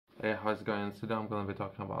Hey, how's it going? Today I'm going to be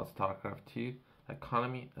talking about Starcraft 2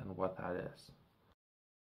 economy and what that is.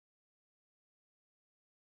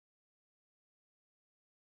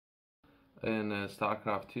 In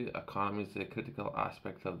Starcraft 2, economy is a critical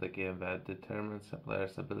aspect of the game that determines a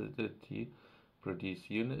player's ability to produce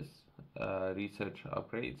units, research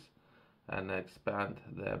upgrades, and expand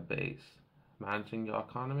their base. Managing your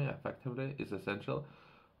economy effectively is essential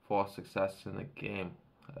for success in the game.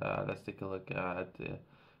 Let's take a look at the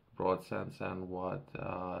broad sense and what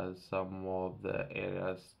some of the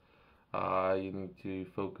areas you need to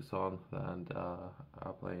focus on and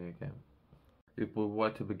playing a game. If we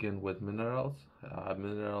were to begin with minerals,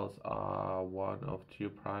 minerals are one of two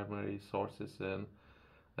primary sources in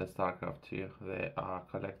StarCraft 2. They are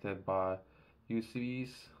collected by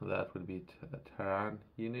SCVs, that would be Terran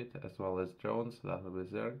unit, as well as drones, that would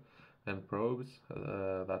be Zerg, and probes,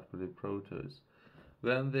 that would be Protoss.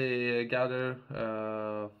 Then they gather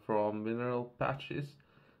from mineral patches.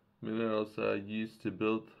 Minerals are used to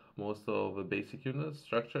build most of the basic units,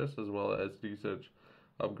 structures, as well as research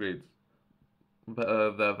upgrades.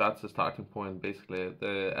 That's the starting point, basically.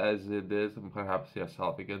 As it is, and perhaps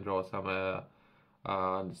yourself, you can draw some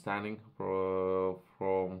understanding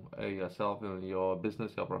from yourself in your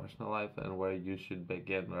business, your professional life, and where you should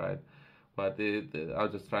begin, right? But I'll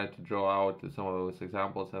just try to draw out some of those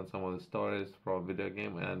examples and some of the stories from video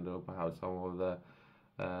game, and perhaps some of the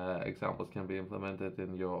examples can be implemented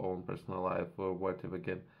in your own personal life or where to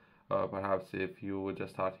begin. Perhaps if you were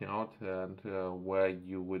just starting out and where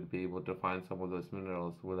you would be able to find some of those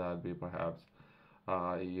minerals, would that be perhaps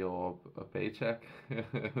your paycheck?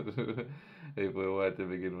 If we were to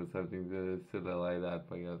begin with something similar like that,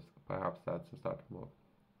 perhaps that's a starting point.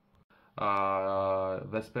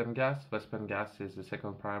 Vespene Gas. Vespene Gas is the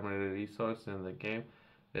second primary resource in the game.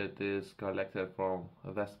 It is collected from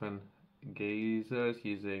Vespene geysers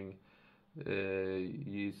using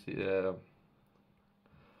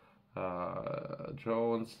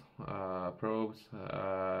drones, probes,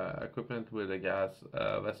 equipment with a gas,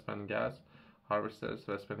 Vespene gas harvesters.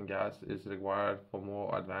 Vespene gas is required for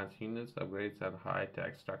more advanced units, upgrades, and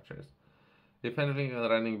high-tech structures. If anything, you're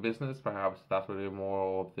running business, perhaps that will be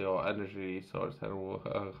more of your energy resource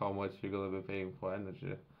and how much you're going to be paying for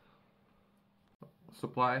energy.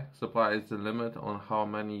 Supply is the limit on how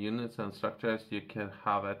many units and structures you can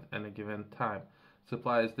have at any given time.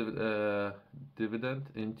 Supply is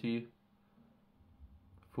dividend into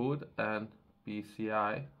food and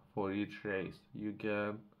PCI for each race. You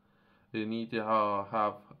need to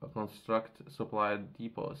have construct supply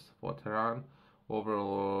depots for Terran,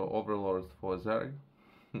 overlords for Zerg,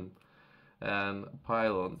 and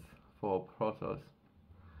pylons for Protoss.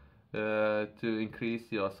 To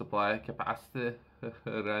increase your supply capacity,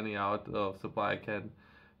 running out of supply can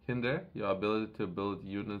hinder your ability to build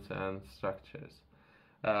units and structures.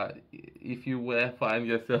 If you find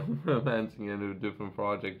yourself managing a different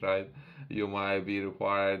project, right, you might be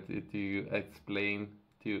required to explain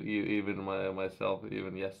to you, even myself,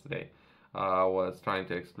 even yesterday. I was trying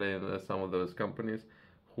to explain some of those companies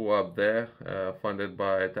who are there, funded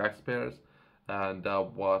by taxpayers, and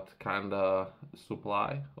what kind of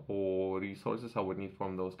supply or resources I would need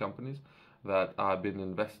from those companies that I've been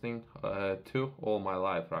investing to all my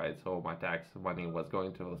life, right? So my tax money was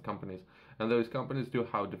going to those companies, and those companies do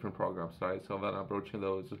have different programs, right? So when approaching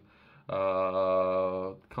those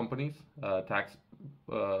companies, tax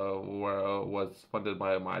was funded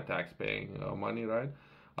by my tax-paying money, right?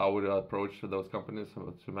 I would approach those companies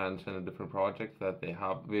to mention a different project that they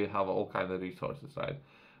have. We have all kinds of resources, right?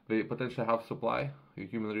 They potentially have supply,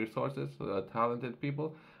 human resources, talented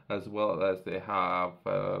people, as well as they have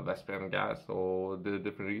Vespene gas or the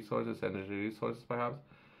different resources, energy resources perhaps,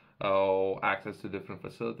 or access to different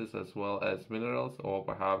facilities as well as minerals or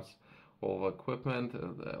perhaps all equipment.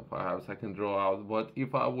 Perhaps I can draw out. But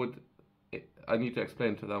if I need to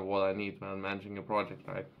explain to them what I need when managing a project,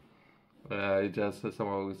 right? Just some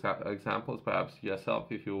of examples, perhaps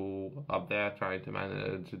yourself, if you up there trying to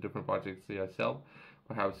manage different projects yourself,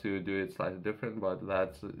 perhaps you do it slightly different, but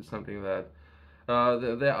that's something that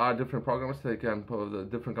there are different programs they can, the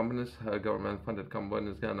different companies, government-funded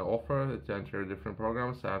companies can offer to enter different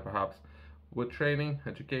programs, and perhaps with training,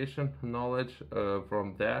 education, knowledge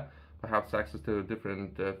from there, perhaps access to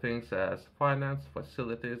different things as finance,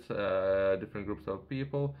 facilities, different groups of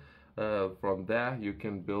people. From there, you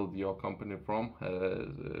can build your company from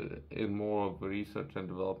in more of a research and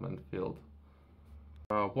development field.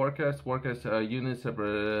 Workers units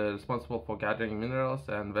responsible for gathering minerals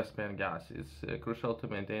and Vespene gas. It's crucial to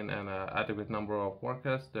maintain an adequate number of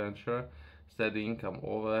workers to ensure Steady income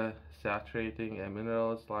over saturating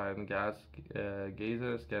minerals like gas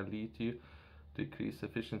geysers can lead to decreased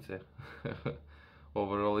efficiency.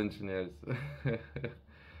 Overall engineers.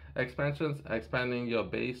 Expanding your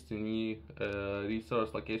base to new resource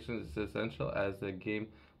locations is essential as the game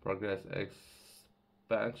progresses.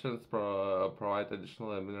 Expansions provide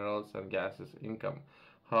additional minerals and gases income.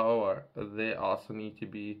 However, they also need to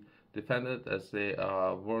be defended as they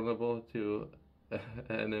are vulnerable to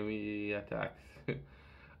enemy attacks.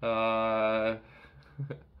 uh,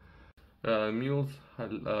 Mules,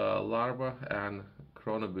 Larva, and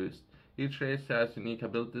Chronoboost. Each race has unique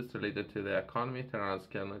abilities related to the economy. Terrans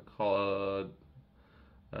can call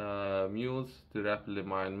mules to rapidly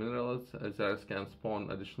mine minerals. Zergs can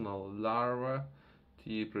spawn additional larvae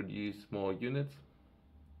to produce more units.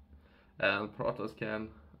 And Protoss can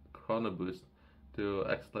chronoboost to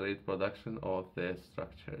accelerate production of their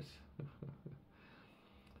structures.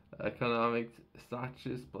 Economic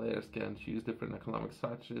strategies. Players can choose different economic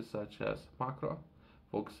strategies such as macro,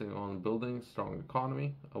 focusing on building strong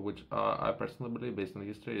economy, which I personally believe, based on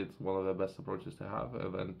history, it's one of the best approaches to have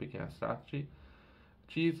when picking a strategy.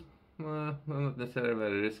 Cheese, not necessarily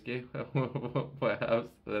very risky. Perhaps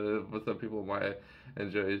some people might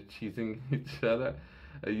enjoy cheesing each other.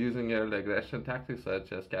 Using early aggression tactics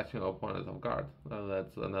such as catching opponents off guard.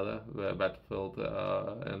 That's another battlefield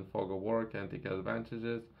and fog of war can take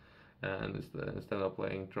advantages. And instead of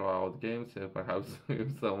playing draw-out games, perhaps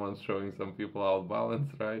if someone's showing some people out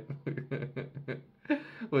balance, right?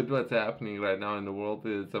 With what's happening right now in the world,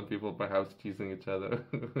 some people perhaps teasing each other.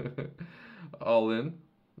 All in,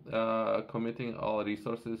 committing all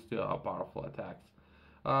resources to powerful attacks.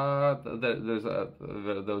 There's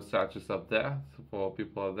those strategies up there for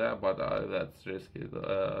people out there, but that's risky.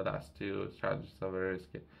 The last two strategies are very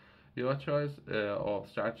risky. Your choice of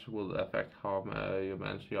strategy will affect how you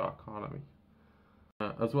manage your economy,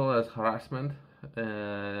 as well as harassment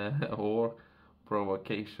or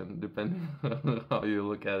provocation, depending on how you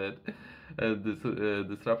look at it.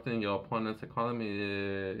 Disrupting your opponent's economy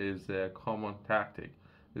is a common tactic.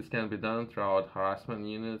 This can be done throughout harassment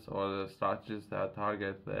units or strategies that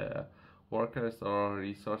target the workers or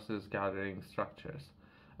resources gathering structures.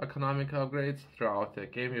 Economic upgrades. Throughout the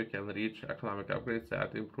game, you can reach economic upgrades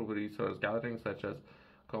that improve resource gathering, such as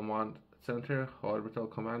command center orbital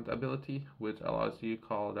command ability, which allows you to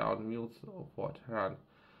call down mules for Terran.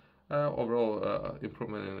 Overall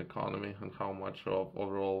improvement in economy and how much of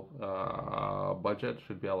overall budget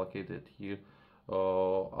should be allocated to you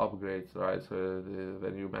upgrades, right? So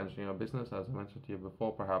when you're managing your business, as I mentioned to you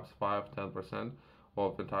before, perhaps 5-10%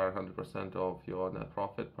 of the entire 100% of your net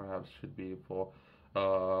profit perhaps should be for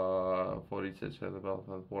research and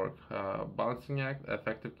development work. Balancing act,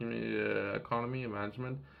 effective economy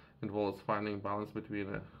management involves finding balance between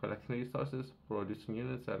collecting resources, producing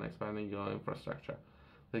units, and expanding your infrastructure.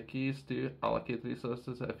 The key is to allocate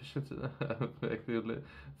resources efficiently and effectively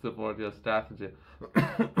support your strategy.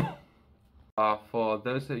 For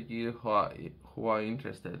those of you who are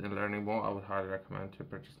interested in learning more, I would highly recommend to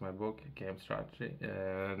purchase my book, Game Strategy.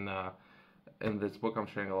 And in this book, I'm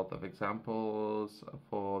sharing a lot of examples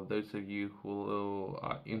for those of you who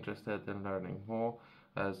are interested in learning more,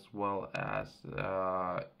 as well as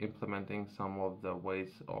implementing some of the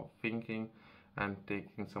ways of thinking and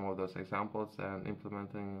taking some of those examples and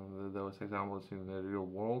implementing those examples in the real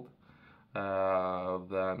world.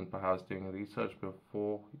 Then perhaps doing research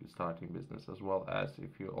before you starting business, as well as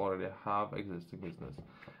if you already have existing business,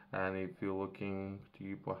 and if you're looking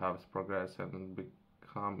to perhaps progress and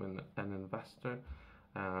become an investor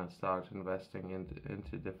and start investing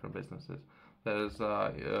into different businesses. There's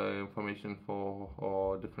information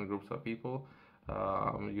for different groups of people.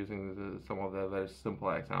 I'm using some of the very simple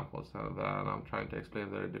examples, and then I'm trying to explain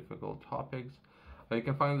very difficult topics. You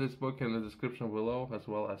can find this book in the description below, as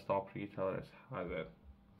well as top retailers. Hi there.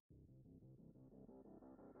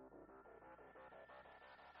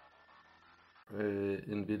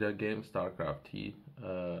 In video game Starcraft T,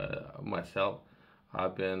 myself,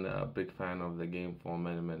 I've been a big fan of the game for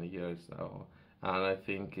many years now, and I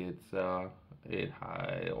think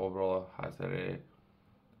overall has the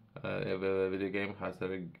video game has a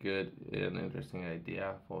very good and interesting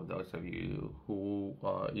idea for those of you who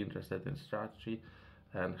are interested in strategy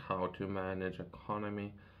and how to manage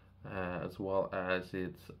economy, as well as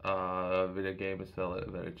its video game is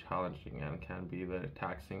very challenging and can be very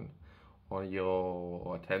taxing on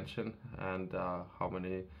your attention, and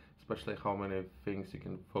especially how many things you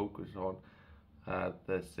can focus on at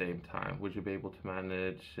the same time. Would you be able to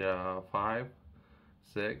manage 5,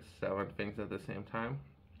 6, 7 things at the same time?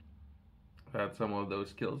 Some of those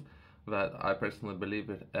skills that I personally believe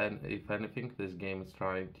it, and if anything, this game is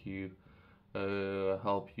trying to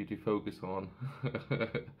help you to focus on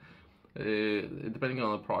depending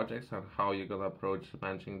on the projects and how you're gonna approach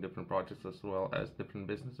managing different projects as well as different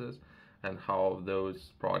businesses, and how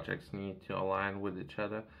those projects need to align with each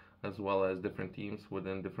other, as well as different teams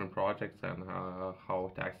within different projects, and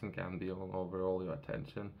how taxing can be on overall your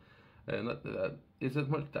attention. And is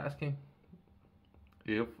it multitasking?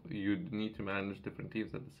 If you need to manage different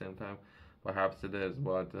teams at the same time, perhaps it is,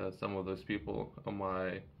 but some of those people on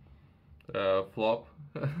my flop,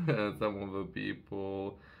 and some of the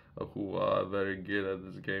people who are very good at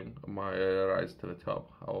this game might rise to the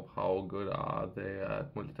top of how good are they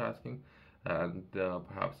at multitasking, and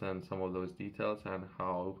perhaps then some of those details and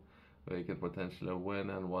how they can potentially win,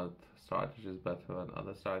 and what strategy is better than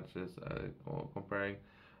other strategies, or comparing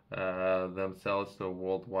themselves to a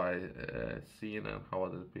worldwide scene and how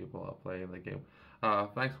other people are playing the game.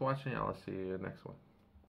 Thanks for watching. I'll see you next one.